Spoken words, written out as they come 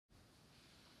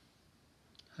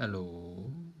Hello.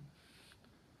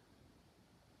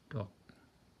 Talk,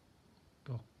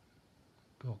 talk,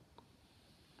 talk,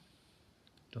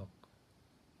 talk.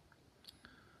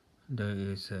 There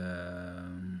is a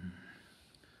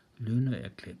lunar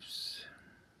eclipse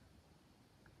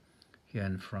here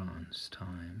in France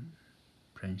time,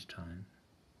 French time.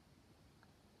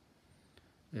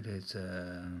 It is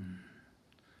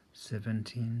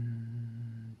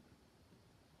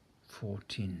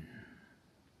 17:14.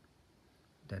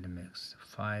 That makes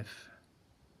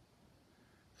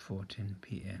 5:14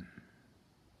 p.m.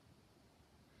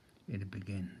 It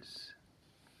begins.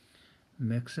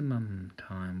 Maximum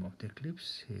time of the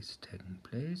eclipse is taking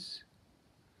place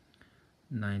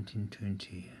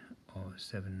 19:20 or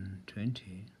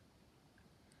 7:20,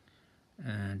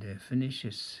 and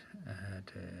finishes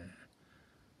at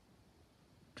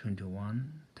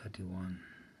 21:31.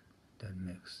 That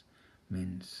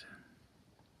means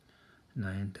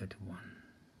 9:31.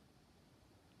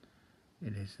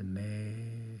 It is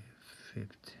May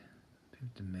 5th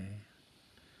May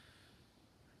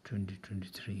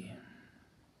 2023.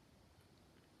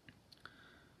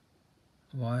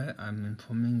 Why I'm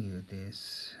informing you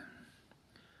this: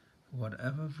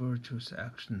 whatever virtuous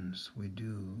actions we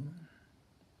do,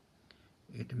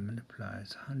 it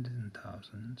multiplies hundreds and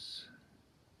thousands,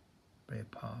 very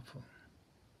powerful.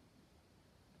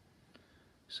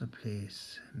 So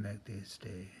please make this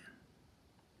day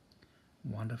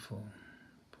wonderful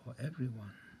for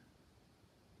everyone,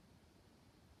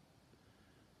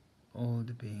 all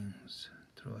the beings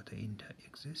throughout the entire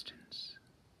existence,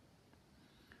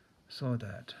 so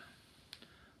that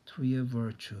through your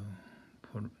virtue,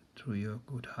 through your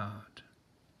good heart,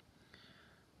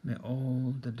 may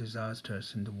all the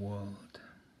disasters in the world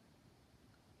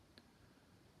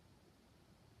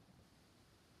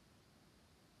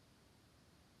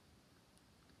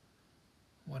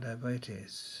whatever it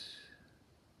is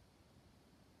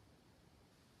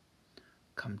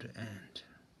come to end,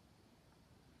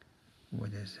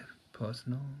 whether it's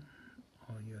personal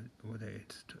or whether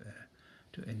it's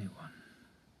to anyone.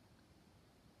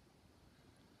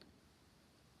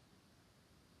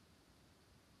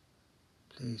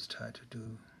 Please try to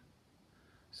do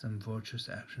some virtuous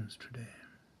actions today,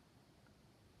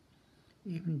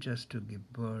 even just to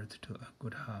give birth to a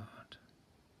good heart,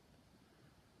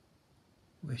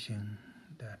 wishing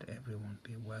that everyone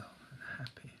be well and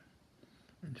happy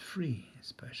and free,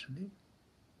 especially.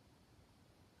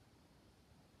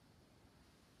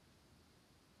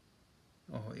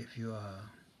 Or if you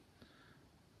are a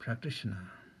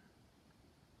practitioner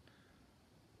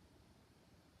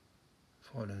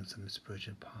following some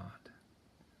spiritual path,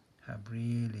 have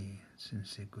really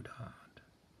sincere good heart.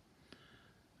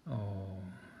 Or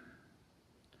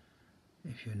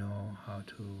if you know how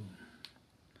to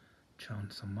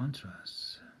chant some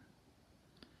mantras,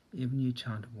 even you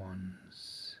chant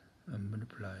once and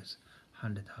multiplies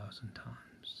 100,000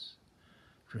 times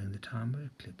during the time of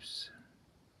eclipse.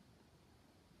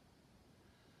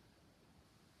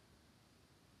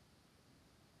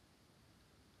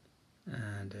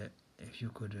 And if you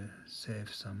could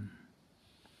save some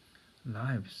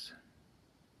lives,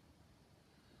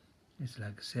 it's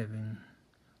like saving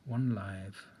one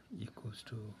life equals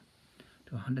to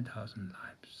 100,000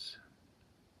 lives.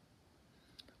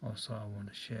 Also, I want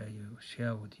to share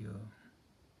with you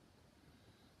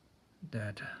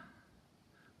that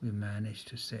we managed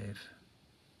to save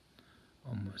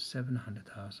almost 700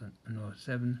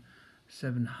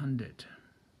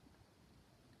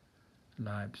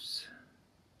 lives.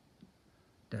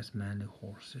 That's mainly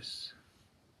horses,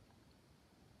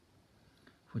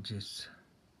 which is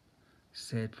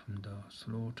saved from the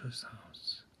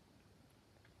slaughterhouse.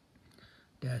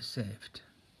 They are saved.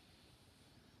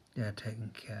 They are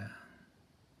taken care.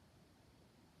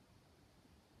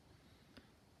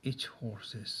 Each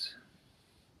horses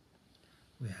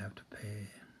we have to pay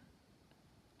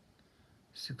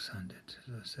 600,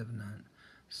 so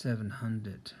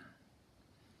 700.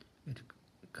 It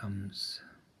comes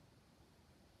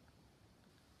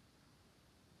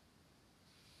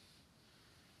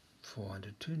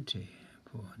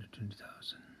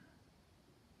 420,000.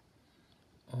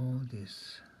 All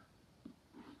this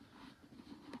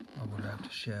I would like to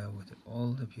share with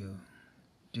all of you,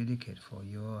 dedicate for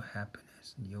your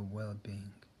happiness and your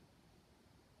well-being.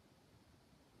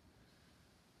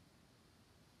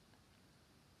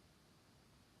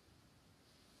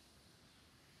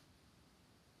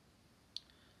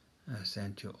 I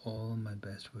send you all my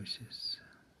best wishes.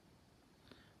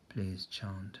 Please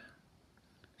chant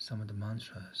some of the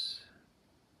mantras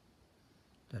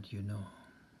that you know.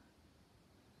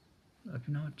 If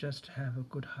not, just have a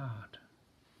good heart.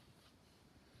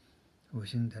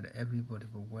 wishing that everybody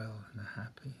were well and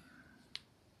happy,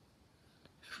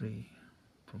 free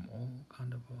from all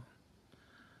kind of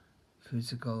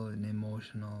physical and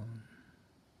emotional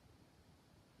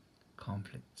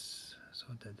conflicts, so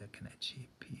that they can achieve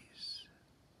peace.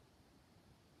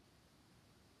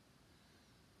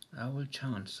 I will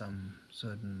chant some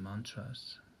certain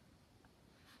mantras.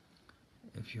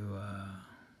 If you are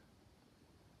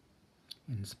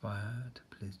inspired,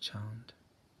 please chant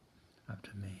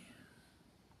after me.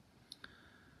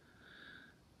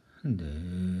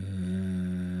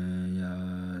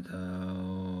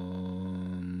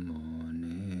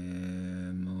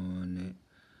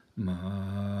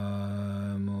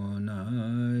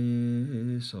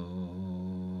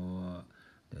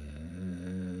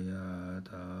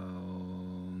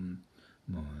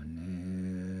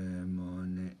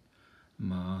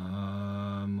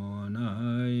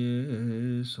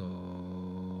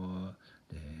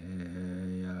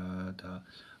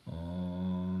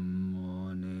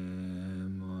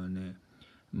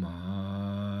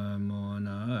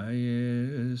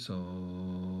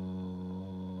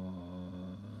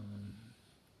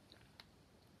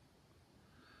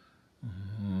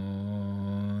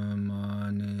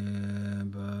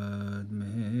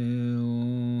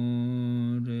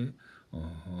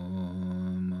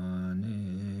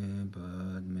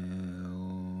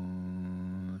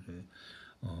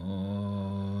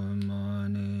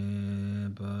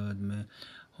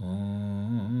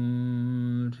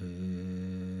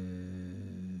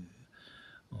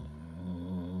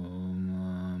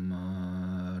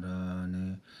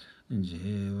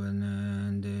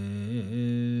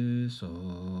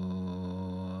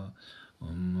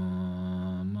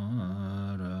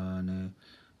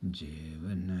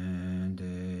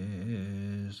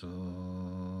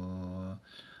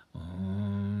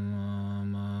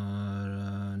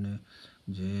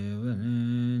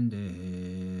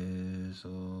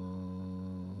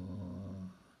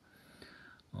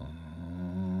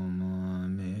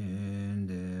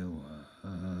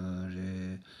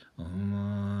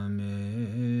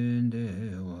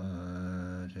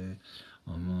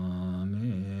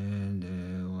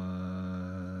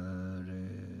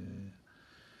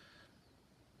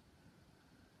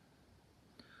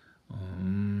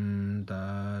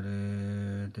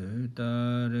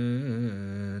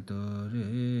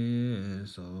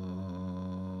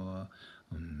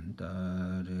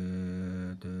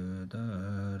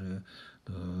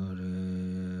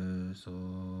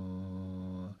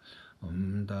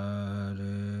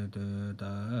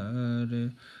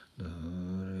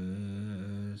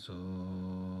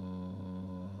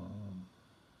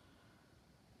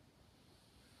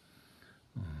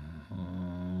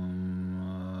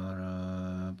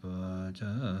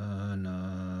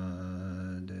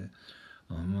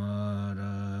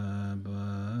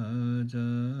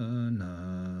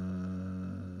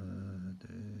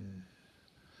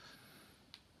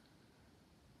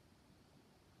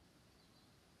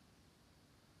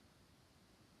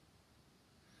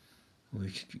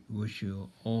 Wish you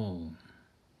all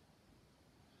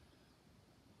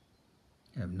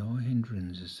have no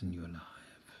hindrances in your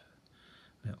life.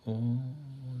 May all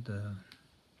the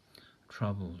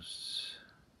troubles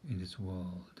in this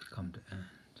world come to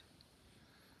end.